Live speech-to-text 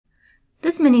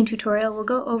this mini tutorial we'll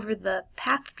go over the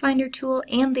Pathfinder tool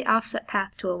and the Offset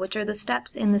Path tool, which are the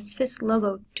steps in this fist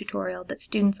logo tutorial that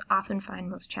students often find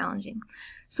most challenging.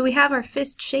 So we have our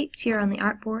fist shapes here on the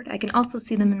artboard. I can also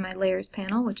see them in my layers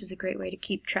panel, which is a great way to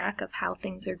keep track of how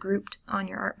things are grouped on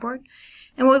your artboard.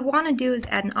 And what we want to do is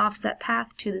add an offset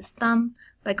path to this thumb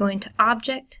by going to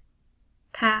Object,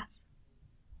 Path,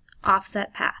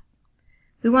 Offset Path.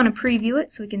 We want to preview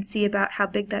it so we can see about how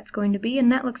big that's going to be,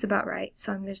 and that looks about right,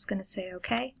 so I'm just going to say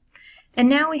OK. And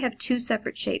now we have two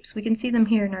separate shapes. We can see them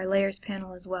here in our layers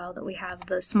panel as well, that we have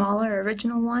the smaller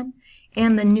original one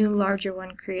and the new larger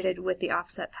one created with the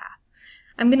offset path.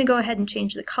 I'm going to go ahead and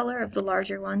change the color of the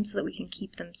larger one so that we can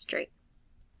keep them straight.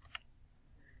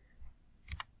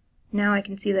 Now I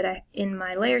can see that in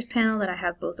my layers panel that I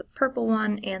have both the purple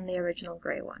one and the original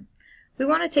gray one. We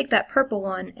want to take that purple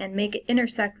one and make it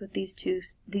intersect with these two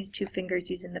fingers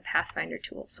using the Pathfinder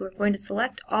tool. So we're going to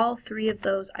select all three of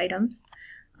those items,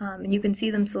 and you can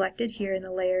see them selected here in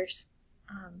the layers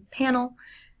panel,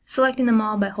 selecting them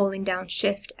all by holding down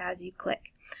Shift as you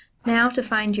click. Now to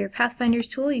find your Pathfinder's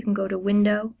tool, you can go to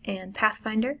Window and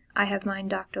Pathfinder. I have mine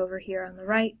docked over here on the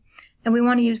right, and we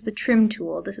want to use the Trim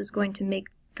tool. This is going to make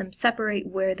them separate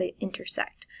where they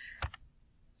intersect.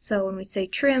 So when we say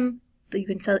Trim, you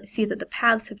can see that the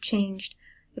paths have changed.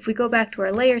 If we go back to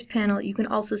our layers panel, you can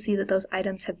also see that those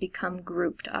items have become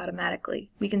grouped automatically.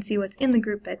 We can see what's in the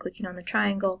group by clicking on the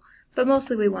triangle, but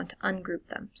mostly we want to ungroup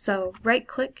them. So right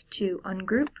click to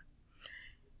ungroup,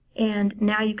 and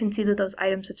now you can see that those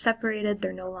items have separated.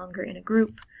 They're no longer in a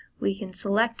group. We can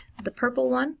select the purple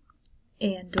one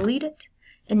and delete it,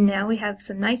 and now we have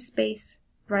some nice space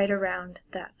right around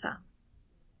that thumb.